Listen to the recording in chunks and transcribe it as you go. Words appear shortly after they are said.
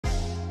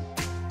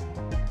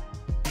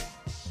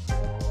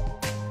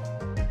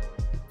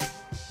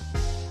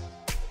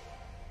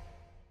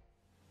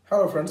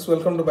Hello friends,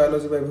 welcome to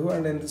Biology by View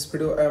and in this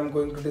video I am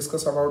going to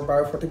discuss about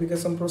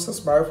biofortification process.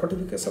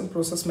 Biofortification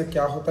process में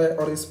क्या होता है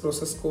और इस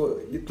process को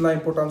इतना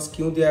इम्पोर्टेंस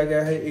क्यों दिया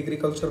गया है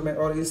एग्रीकल्चर में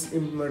और इस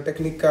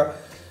टेक्निक का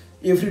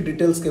एवरी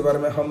डिटेल्स के बारे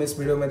में हम इस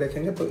वीडियो में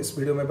देखेंगे। तो इस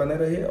वीडियो में बने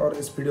रहिए और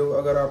इस वीडियो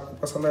अगर आपको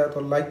पसंद आया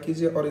तो लाइक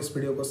कीजिए और इस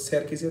वीडियो को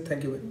शेयर कीजिए।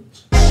 Thank you very much.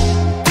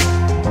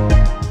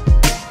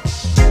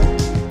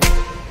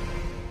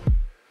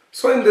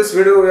 So in this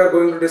video we are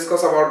going to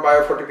discuss about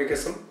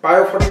biofortification.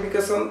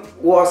 Biofortification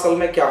वो असल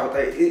में क्या होता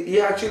है?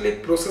 ये एक्चुअली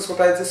एक प्रोसेस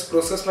होता है जिस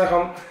प्रोसेस में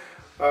हम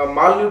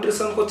माल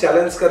न्यूट्रिशन को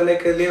चैलेंज करने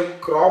के लिए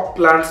क्रॉप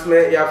प्लांट्स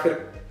में या फिर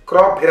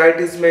क्रॉप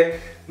वेराइटीज में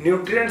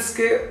न्यूट्रिएंट्स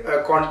के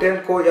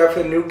कंटेंट को या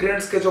फिर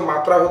न्यूट्रिएंट्स के जो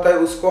मात्रा होता है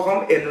उसको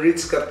हम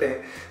एनरिच करते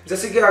हैं।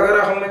 जैसे कि अगर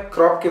हम एक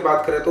क्रॉप की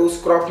बात करें तो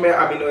उस क्रॉप में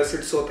अमीनो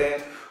एसिड्स होते हैं,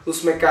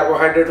 उसमें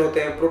कार्बोहाइड्रेट होते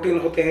हैं, प्रोटीन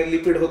होते हैं,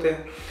 लिपिड होते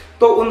हैं।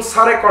 तो उन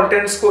सारे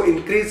कंटेंट्स को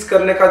इंक्रीज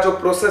करने का जो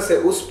प्रोसेस है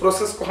उस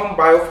प्रोसेस को हम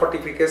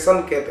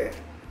बायोफोर्टिफिकेशन कहते हैं।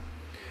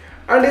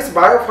 एंड इस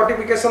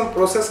बायोफोर्टिफिकेशन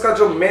प्रोसेस का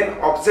जो मेन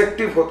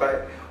ऑब्जेक्टिव होता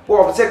है वो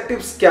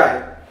ऑब्जेक्टिव्स क्या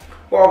है?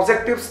 वो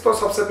ऑब्जेक्टिव्स तो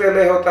सबसे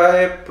पहले होता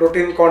है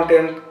प्रोटीन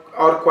कंटेंट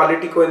और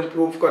क्वालिटी को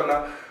इम्प्रूव करना,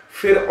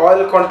 फिर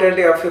ऑयल कंटेंट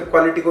या फिर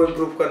क्वालिटी को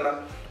इम्प्रूव करना,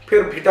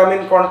 फिर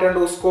विटामिन कंटेंट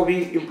उसको भी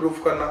इम्प्रूव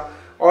करना,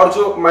 और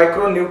जो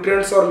माइक्रो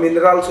न्यूट्रिएंट्स और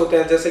मिनरल्स होते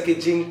हैं जैसे कि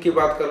जिंक की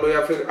बात कर लो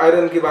या फिर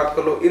आयरन की बात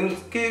कर लो,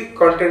 इनकी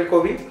कंटेंट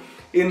को भी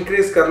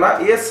इंक्रीज करना।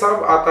 ये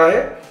सब आता है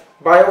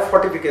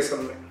बायोफोर्टिफिकेशन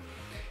में।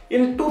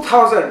 इन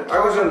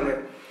 2000 में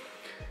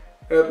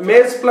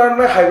मेज प्लांट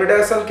में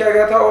हाइब्रिडाइजेशन किया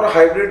गया था और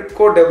हाइब्रिड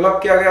को डेवलप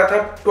किया गया था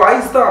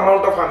twice the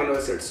amount of amino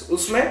acids.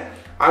 उसमें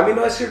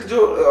अमीनो एसिड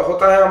जो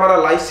होता है हमारा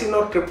लाइसिन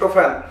और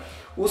ट्रिप्टोफैन,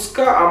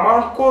 उसका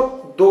अमाउंट को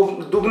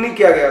दुगनी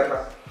किया गया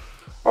था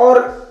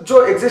और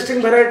जो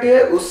एग्जिस्टिंग वेराइटी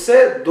है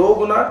उससे 2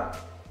 गुना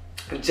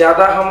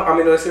ज्यादा हम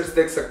अमीनो एसिड्स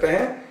देख सकते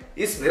हैं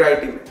इस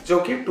वेराइटी में जो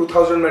कि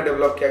 2000 में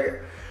डेवलप किया गया।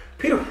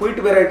 फिर व्हीट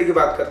वेराइटी की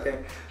बात करते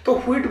हैं तो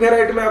व्हीट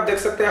वेराइटी में आप देख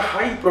सकते हैं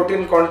हाई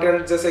प्रोटीन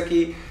कंटेंट जैसे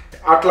कि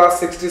अटलास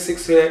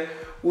 66 है,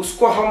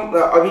 उसको हम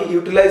अभी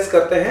यूटिलाइज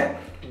करते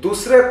हैं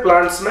दूसरे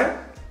प्लांट्स में।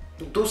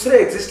 दूसरे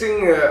एग्जिस्टिंग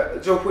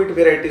जो व्हीट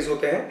वेराइटीज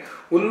होते हैं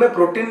उनमें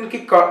प्रोटीन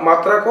की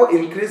मात्रा को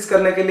इंक्रीज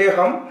करने के लिए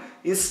हम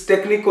इस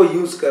टेक्निक को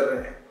यूज कर रहे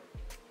हैं।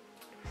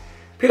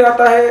 फिर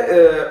आता है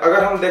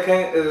अगर हम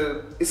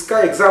देखें इसका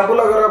एग्जाम्पल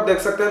अगर आप देख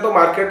सकते हैं तो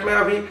मार्केट में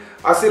अभी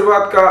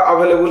आशीर्वाद का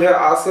अवेलेबल है।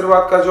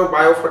 आशीर्वाद का जो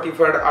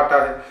बायोफोर्टिफाइड आटा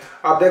है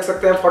आप देख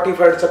सकते हैं,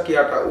 फोर्टिफाइड चक्की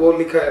आटा वो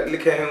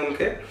लिखे हैं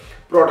उनके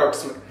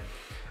प्रोडक्ट्स में।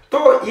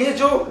 तो ये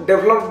जो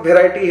डेवलप्ड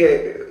वेराइटी है,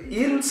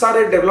 इन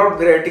सारे डेवलप्ड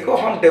वेराइटी को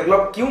हम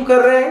डेवलप क्यों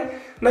कर रहे हैं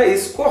ना,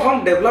 इसको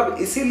हम डेवलप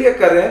इसीलिए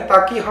कर रहे हैं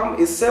ताकि हम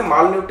इससे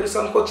माल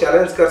न्यूट्रिशन को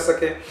चैलेंज कर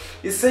सके,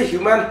 इससे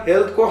ह्यूमन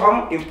हेल्थ को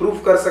हम इंप्रूव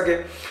कर सके।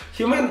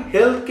 ह्यूमन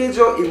हेल्थ के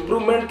जो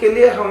इंप्रूवमेंट के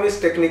लिए हम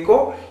इस टेक्निक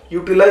को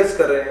यूटिलाइज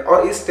कर रहे हैं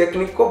और इस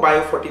टेक्निक को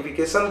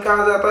बायोफोर्टिफिकेशन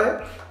कहा जाता है।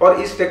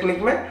 और इस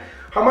टेक्निक में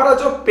हमारा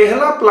जो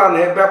पहला प्लान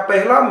है,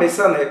 पहला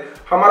मिशन है,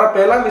 हमारा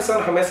पहला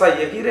मिशन हमेशा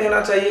यही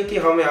रहना चाहिए कि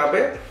हम यहाँ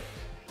पे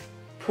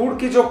फूड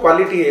की जो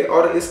क्वालिटी है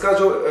और इसका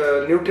जो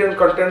न्यूट्रिएंट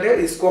कंटेंट है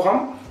इसको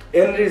हम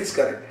एनरिच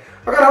करें।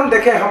 अगर हम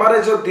देखें हमारे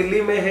जो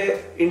दिल्ली में है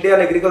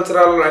Indian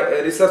agricultural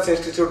research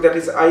institute that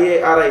is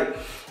IARI,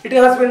 it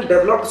has been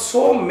developed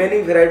so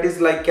many varieties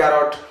like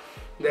carrot,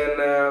 then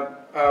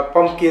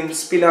pumpkin,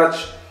 spinach,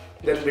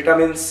 then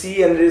vitamin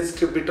C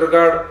enriched bitter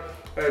gourd,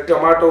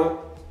 tomato,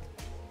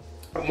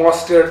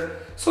 mustard.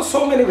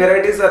 So many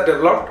varieties are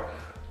developed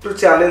to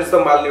challenge the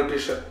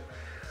malnutrition.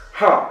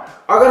 हाँ,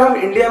 अगर हम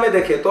India में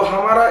देखें तो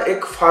हमारा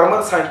एक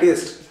farmer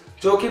scientist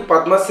जो कि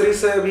पद्मश्री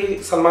से भी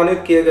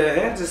सम्मानित किए गए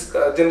हैं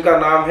जिनका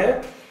नाम है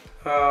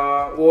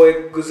वो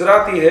एक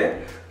गुजराती है,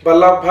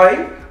 वल्लभ भाई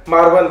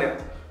मारवन्य।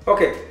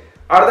 Okay,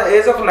 at the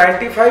age of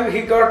 95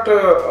 he got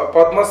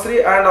Padma Shri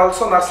and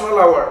also national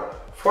award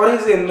for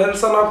his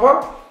invention of a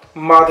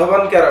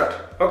Madhavan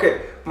carat. Okay,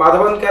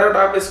 Madhavan carat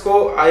आप इसको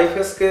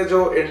IFS के जो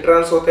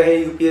एंट्रेंस होते हैं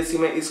UPSC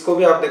में इसको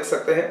भी आप देख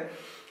सकते हैं,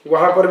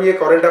 वहां पर भी एक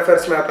करंट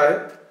अफेयर्स में आता है।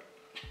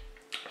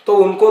 तो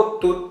उनको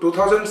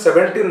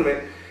 2017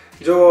 में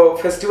जो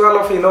फेस्टिवल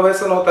ऑफ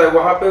इनोवेशन होता है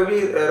वहां पे भी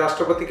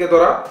राष्ट्रपति के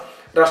द्वारा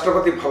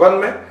राष्ट्रपति भवन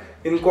में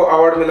इनको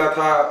अवार्ड मिला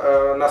था,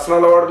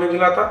 नेशनल अवार्ड भी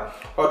मिला था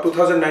और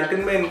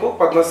 2019 में इनको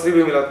पद्मश्री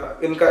भी मिला था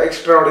इनका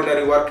एक्स्ट्रा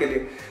ऑर्डिनरी वर्क के लिए।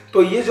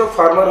 तो ये जो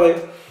फार्मर है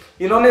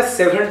इन्होंने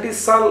 17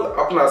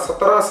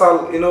 साल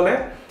इन्होंने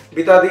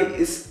बिता दी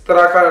इस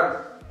तरह का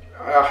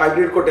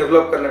हाइब्रिड को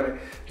डेवलप करने में,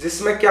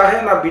 जिसमें क्या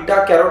है ना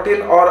बीटा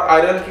कैरोटीन और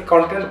आयरन की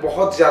कंटेंट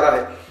बहुत ज्यादा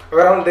है।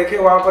 अगर हम देखें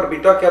वहां पर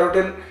बीटा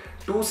कैरोटीन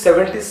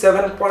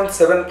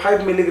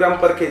 277.75 मिलीग्राम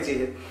पर केजी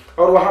है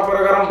और वहां पर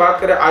अगर हम बात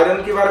करें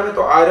आयरन के बारे में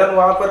तो आयरन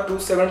वहां पर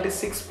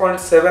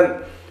 276.7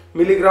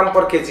 मिलीग्राम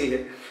पर केजी है।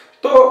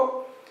 तो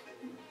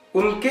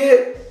उनके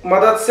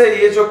मदद से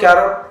ये जो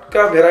कैरेट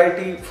का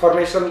वेराइटी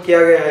फॉर्मेशन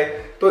किया गया है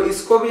तो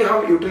इसको भी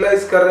हम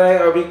यूटिलाइज कर रहे हैं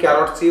अभी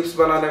कैरेट चिप्स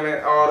बनाने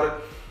में और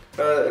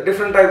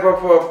डिफरेंट टाइप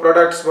ऑफ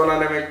प्रोडक्ट्स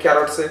बनाने में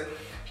कैरेट से।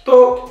 तो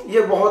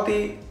ये बहुत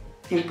ही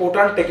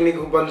इंपॉर्टेंट टेक्निक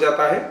बन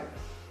जाता है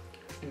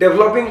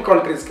डेवलपिंग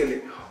कंट्रीज के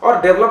लिए।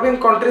 और डेवलपिंग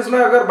कंट्रीज में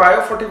अगर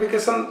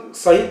बायोफोर्टिफिकेशन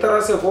सही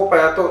तरह से हो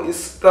पाया तो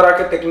इस तरह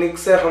के टेक्निक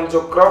से हम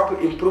जो क्रॉप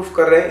इंप्रूव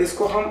कर रहे हैं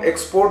इसको हम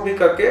एक्सपोर्ट भी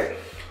करके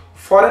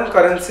फॉरेन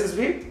करेंसीज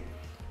भी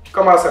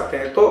कमा सकते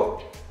हैं।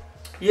 तो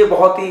ये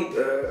बहुत ही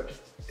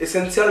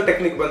एसेंशियल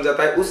टेक्निक बन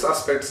जाता है उस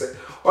एस्पेक्ट से।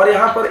 और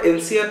यहाँ पर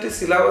एनसीईआरटी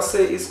सिलेबस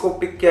से इसको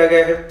पिक किया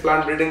गया है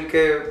प्लांट ब्रीडिंग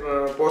के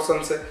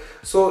पोर्शन से।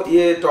 सो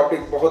ये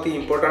टॉपिक बहुत ही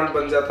इंपॉर्टेंट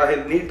बन जाता है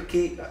नीट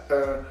की।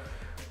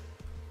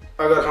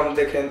 अगर हम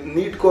देखें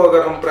नीट को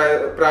अगर हम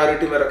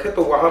प्रायोरिटी में रखें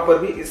तो वहाँ पर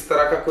भी इस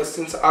तरह का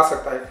क्वेश्चन आ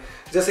सकता है।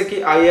 जैसे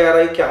कि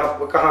IARI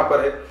कहाँ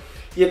पर है,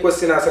 ये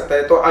क्वेश्चन आ सकता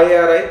है। तो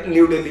IARI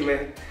न्यू दिल्ली में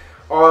है।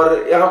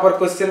 और यहाँ पर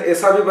क्वेश्चन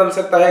ऐसा भी बन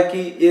सकता है कि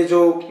ये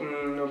जो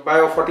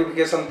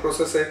बायोफोर्टिफिकेशन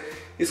प्रोसेस है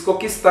इसको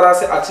किस तरह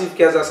से अचीव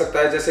किया जा सकता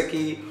है, जैसे कि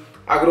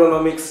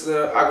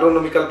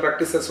एग्रोनॉमिकल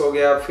प्रैक्टिसेस हो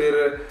गया, फिर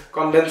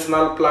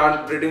कन्वेंशनल प्लांट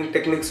ब्रीडिंग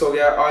टेक्निक्स हो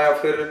गया, और या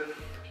फिर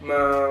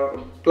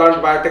प्लांट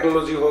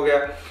बायोटेक्नोलॉजी हो गया।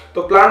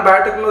 तो प्लांट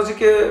बायोटेक्नोलॉजी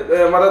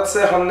के मदद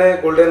से हमने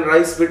गोल्डन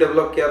राइस भी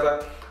डेवलप किया था।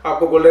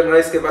 आपको गोल्डन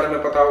राइस के बारे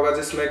में पता होगा,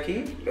 जिसमें कि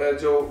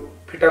जो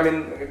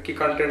विटामिन की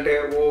कंटेंट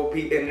है वो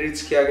भी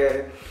एनरिच किया गया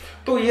है।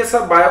 तो ये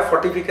सब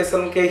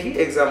बायोफोर्टिफिकेशन के ही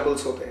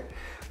एग्जाम्पल्स होते हैं।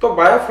 तो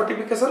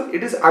biofortification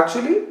it is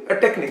actually a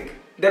technique,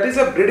 that is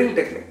a breeding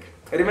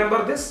technique.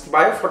 Remember this,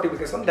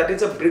 biofortification that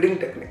is a breeding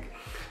technique.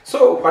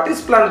 So what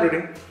is plant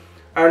breeding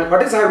and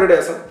what is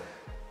hybridisation,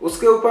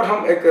 उसके ऊपर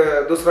हम एक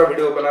दूसरा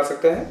वीडियो बना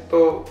सकते हैं। तो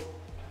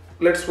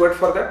let's wait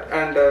for that.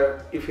 And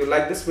if you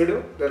like this video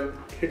then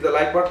hit the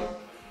like button,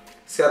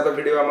 share the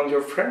video among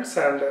your friends,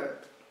 and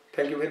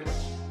thank you very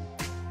much.